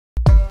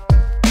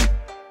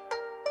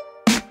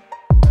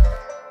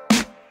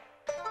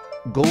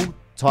Go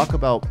talk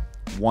about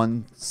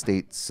one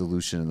state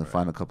solution in the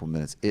final couple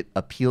minutes. It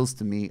appeals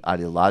to me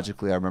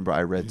ideologically. I remember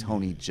I read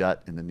Tony Judd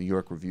in the New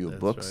York Review of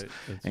Books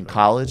in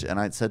college, and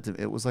I said to him,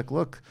 it was like,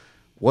 look,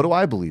 what do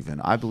I believe in?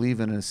 I believe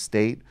in a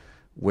state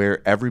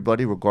where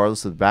everybody,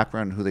 regardless of the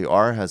background and who they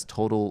are, has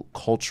total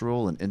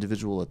cultural and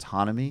individual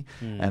autonomy,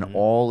 and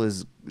all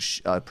is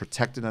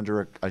protected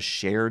under a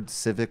shared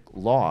civic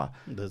law.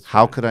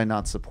 How could I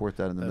not support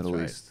that in the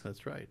Middle East?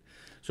 That's right.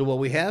 So what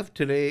we have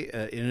today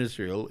in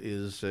Israel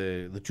is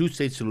the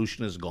two-state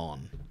solution is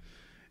gone.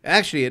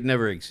 Actually, it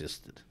never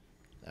existed.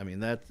 I mean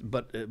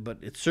but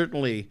it's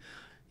certainly,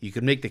 you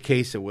can make the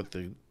case that with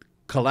the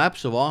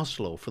collapse of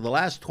Oslo, for the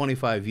last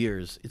 25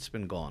 years, it's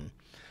been gone.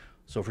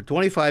 So for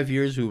 25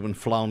 years, we've been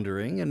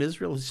floundering, and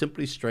Israel has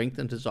simply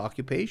strengthened its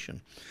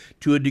occupation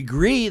to a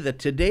degree that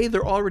today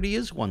there already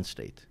is one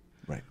state.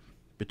 Right.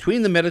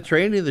 Between the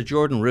Mediterranean and the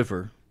Jordan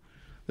River,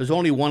 there's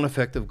only one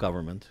effective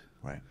government.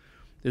 Right.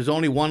 There's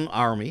only one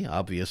army,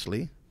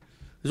 obviously.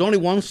 There's only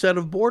one set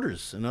of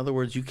borders. In other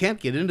words, you can't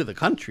get into the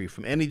country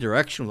from any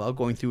direction without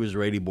going through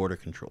Israeli border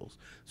controls.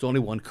 There's only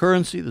one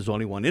currency. There's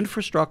only one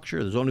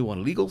infrastructure. There's only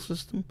one legal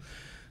system.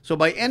 So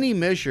by any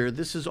measure,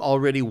 this is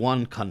already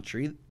one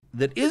country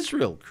that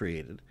Israel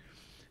created,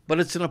 but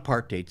it's an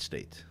apartheid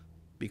state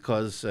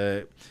because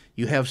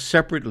you have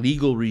separate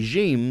legal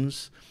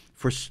regimes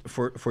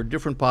for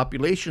different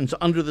populations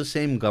under the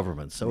same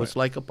government. So It's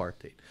like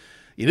apartheid.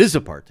 It is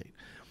apartheid.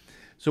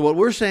 So what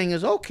we're saying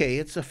is, okay,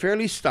 it's a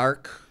fairly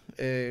stark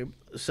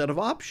set of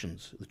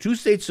options. The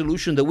two-state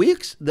solution that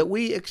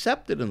we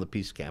accepted in the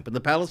peace camp and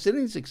the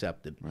Palestinians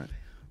accepted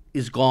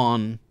is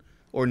gone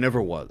or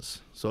never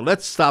was. So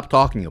let's stop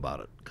talking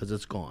about it because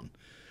it's gone.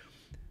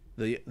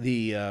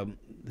 The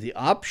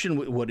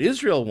option, what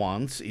Israel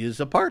wants, is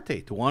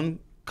apartheid. One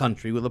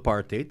country with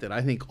apartheid that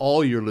I think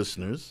all your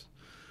listeners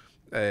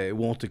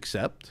won't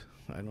accept.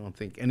 I don't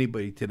think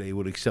anybody today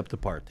would accept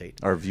apartheid.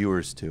 Our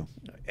viewers too,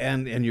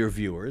 and your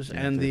viewers,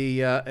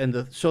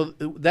 so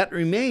that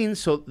remains.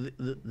 So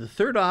the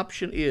third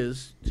option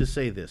is to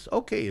say this: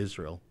 okay,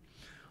 Israel,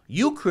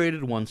 you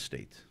created one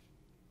state.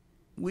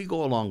 We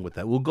go along with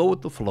that. We'll go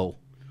with the flow.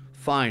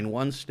 Fine,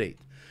 one state,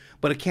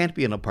 but it can't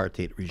be an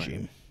apartheid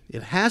regime.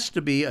 It has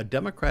to be a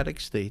democratic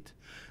state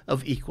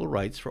of equal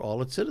rights for all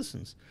its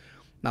citizens.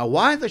 Now,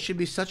 why there should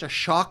be such a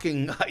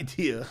shocking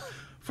idea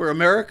for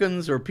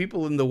Americans or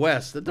people in the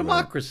West, the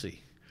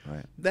democracy.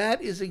 Right.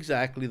 That is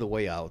exactly the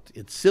way out.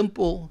 It's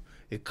simple,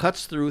 it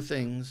cuts through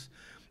things,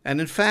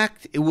 and in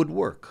fact, it would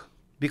work.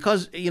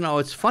 Because,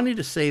 it's funny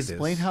to say this.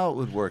 Explain how it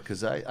would work,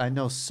 because I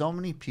know so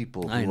many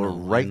people who are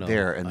right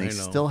there, and they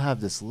still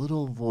have this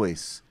little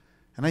voice.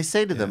 And I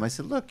say to them, I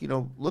said, look,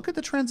 look at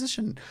the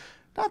transition.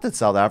 Not that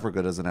South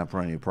Africa doesn't have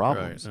plenty of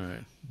problems,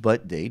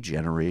 but they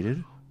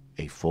generated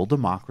a full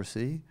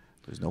democracy.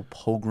 There's no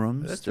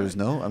pogroms. There's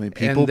no,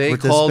 people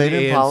participate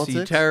in politics.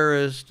 ANC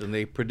terrorists, and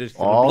they predicted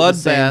all bloodbath. The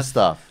same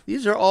stuff.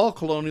 These are all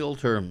colonial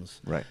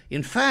terms. Right.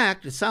 In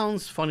fact, it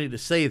sounds funny to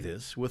say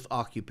this with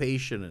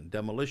occupation and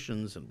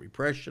demolitions and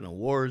repression and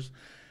wars,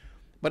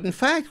 but in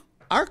fact,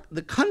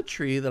 the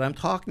country that I'm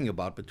talking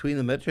about between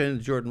the Mediterranean and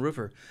the Jordan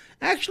River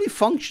actually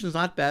functions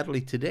not badly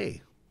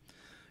today.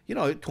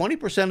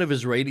 20% of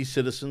Israeli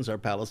citizens are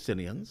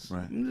Palestinians.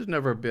 Right. There's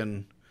never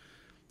been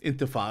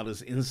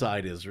intifadas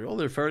inside Israel.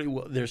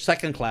 They're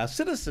second-class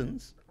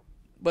citizens,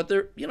 but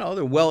they're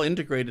well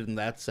integrated in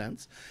that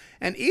sense.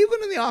 And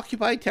even in the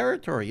occupied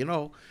territory,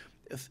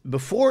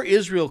 before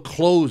Israel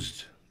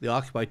closed the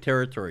occupied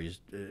territories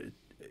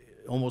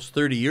almost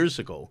 30 years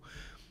ago,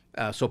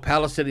 so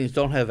Palestinians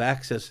don't have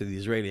access to the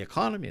Israeli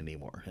economy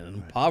anymore and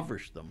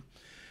impoverished them.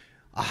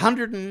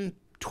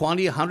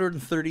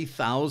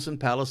 130,000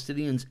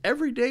 Palestinians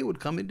every day would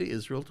come into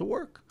Israel to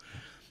work.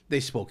 They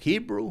spoke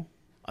Hebrew.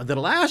 The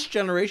last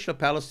generation of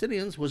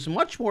Palestinians was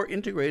much more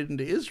integrated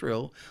into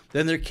Israel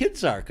than their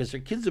kids are, because their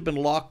kids have been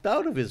locked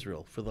out of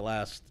Israel for the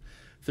last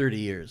 30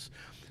 years.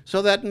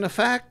 So that, in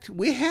fact,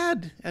 we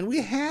had, and we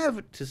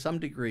have to some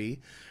degree,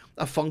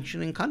 a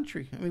functioning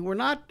country.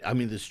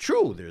 It's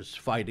true, there's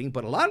fighting,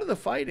 but a lot of the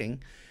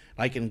fighting,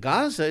 like in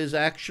Gaza, is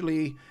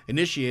actually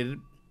initiated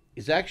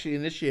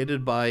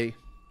by...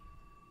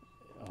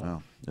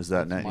 is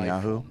that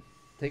Netanyahu?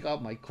 Take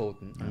off my coat.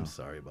 I'm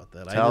sorry about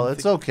that.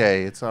 It's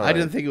okay. It's all right. I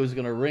didn't think it was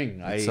going to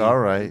ring. It's all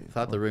right.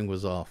 Thought the ring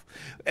was off.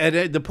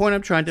 And the point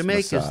I'm trying to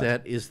make is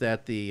that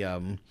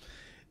the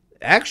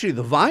actually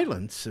the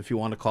violence, if you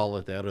want to call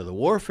it that, or the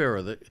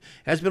warfare,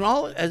 has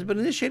been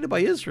initiated by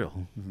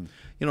Israel. Mm-hmm.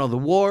 The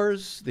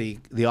wars, the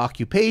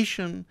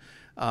occupation,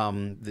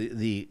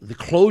 the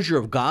closure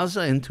of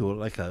Gaza into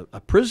like a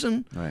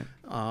prison. Right.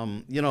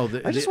 I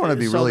just want to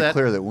be really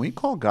clear that when we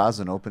call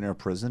Gaza an open-air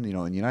prison, in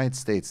the United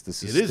States,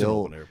 this is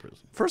still an open-air prison.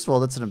 First of all,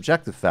 that's an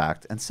objective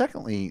fact, and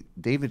secondly,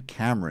 David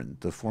Cameron,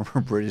 the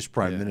former British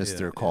Prime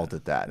Minister, called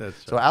it that.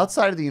 So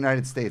outside of the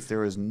United States,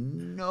 there is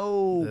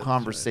no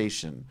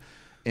conversation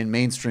in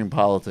mainstream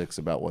politics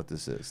about what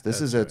this is.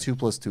 This is a 2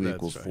 +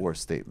 2 = 4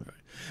 statement.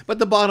 Right. But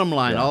the bottom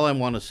line, all I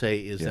want to say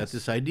is that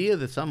this idea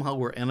that somehow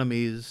we're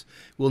enemies,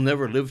 we'll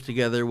never live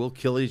together, we'll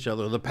kill each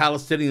other, the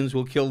Palestinians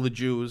will kill the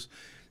Jews,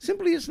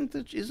 simply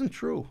isn't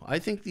true. I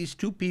think these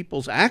two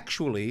peoples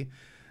actually,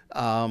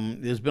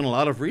 there's been a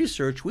lot of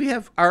research.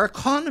 Our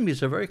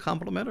economies are very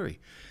complementary.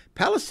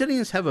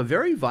 Palestinians have a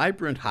very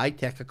vibrant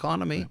high-tech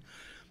economy.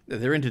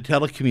 They're into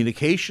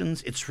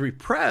telecommunications. It's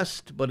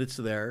repressed, but it's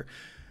there.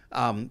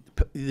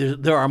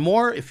 There are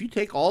more, if you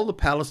take all the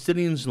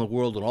Palestinians in the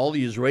world and all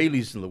the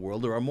Israelis in the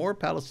world, there are more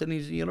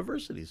Palestinians in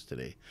universities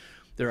today.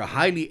 They're a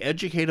highly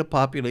educated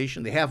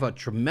population. They have a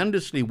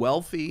tremendously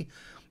wealthy,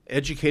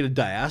 educated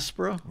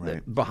diaspora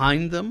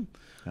behind them,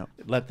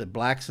 that the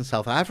blacks in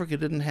South Africa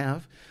didn't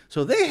have.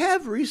 So they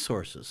have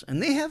resources,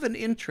 and they have an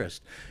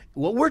interest.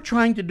 What we're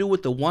trying to do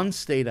with the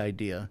one-state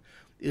idea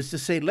is to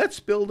say, let's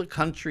build a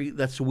country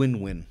that's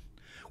win-win.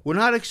 We're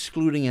not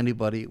excluding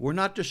anybody. We're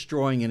not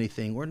destroying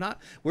anything.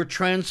 We're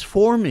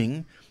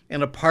transforming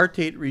an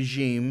apartheid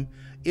regime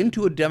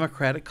into a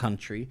democratic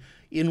country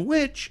in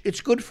which it's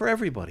good for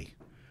everybody.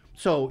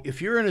 So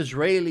if you're an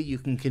Israeli, you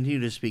can continue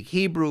to speak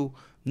Hebrew.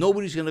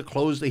 Nobody's going to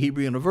close the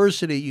Hebrew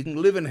University. You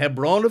can live in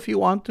Hebron if you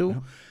want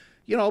to,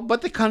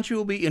 but the country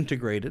will be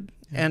integrated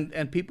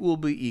and people will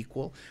be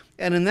equal.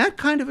 And in that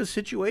kind of a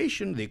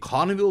situation, the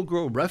economy will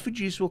grow,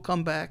 refugees will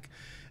come back.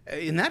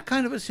 In that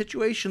kind of a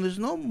situation, there's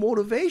no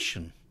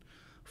motivation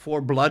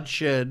for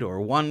bloodshed or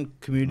one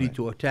community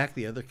to attack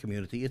the other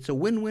community. It's a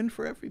win-win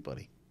for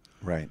everybody.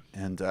 Right.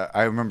 And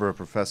I remember a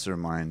professor of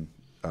mine,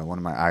 one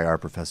of my IR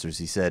professors,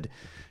 he said,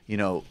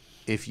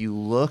 if you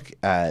look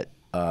at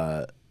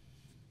car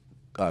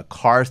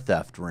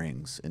theft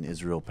rings in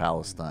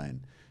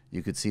Israel-Palestine,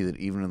 you could see that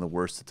even in the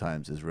worst of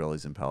times,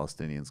 Israelis and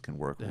Palestinians can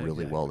work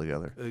really well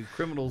together.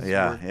 Criminals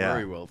work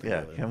very well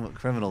together. Yeah,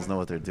 criminals know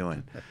what they're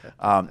doing.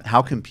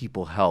 How can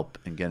people help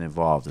and get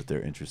involved if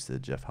they're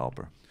interested, Jeff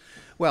Halper?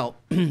 Well,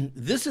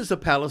 this is a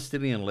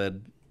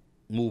Palestinian-led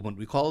movement.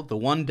 We call it the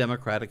One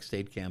Democratic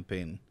State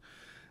Campaign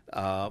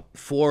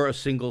for a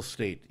single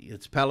state.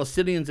 It's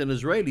Palestinians and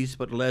Israelis,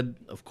 but led,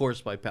 of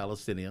course, by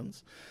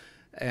Palestinians.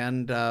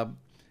 And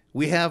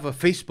we have a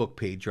Facebook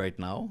page right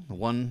now, the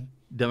One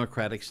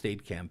Democratic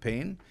State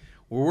Campaign.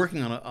 We're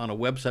working on a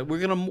website.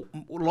 We're going to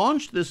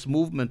launch this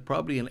movement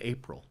probably in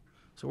April.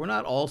 So we're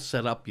not all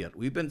set up yet.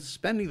 We've been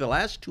spending the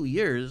last 2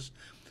 years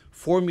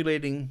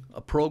formulating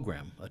a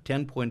program, a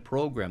 10-point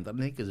program that I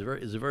think is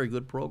a very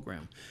good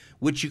program,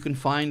 which you can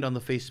find on the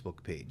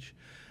Facebook page.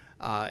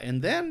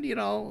 And then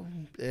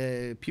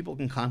people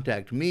can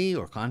contact me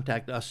or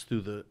contact us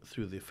through the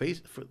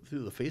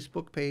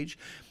Facebook page.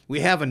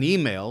 We have an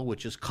email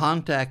which is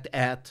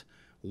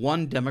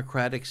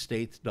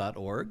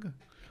contact@onedemocraticstate.org,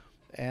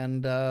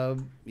 and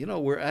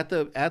we're at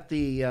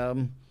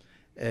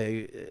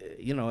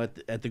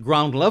the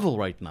ground level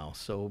right now.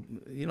 So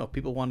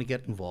people want to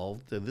get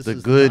involved. This is the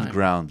good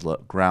ground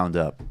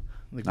up,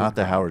 not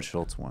the Howard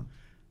Schultz one,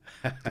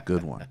 the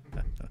good one.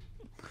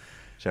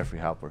 Jeffrey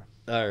Halper.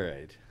 All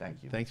right.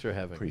 Thank you. Thanks for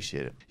having me.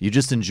 Appreciate it. You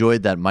just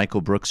enjoyed that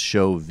Michael Brooks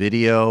Show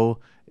video,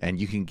 and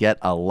you can get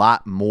a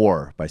lot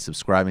more by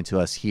subscribing to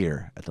us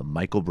here at the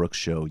Michael Brooks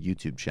Show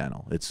YouTube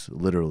channel. It's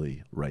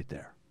literally right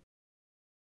there.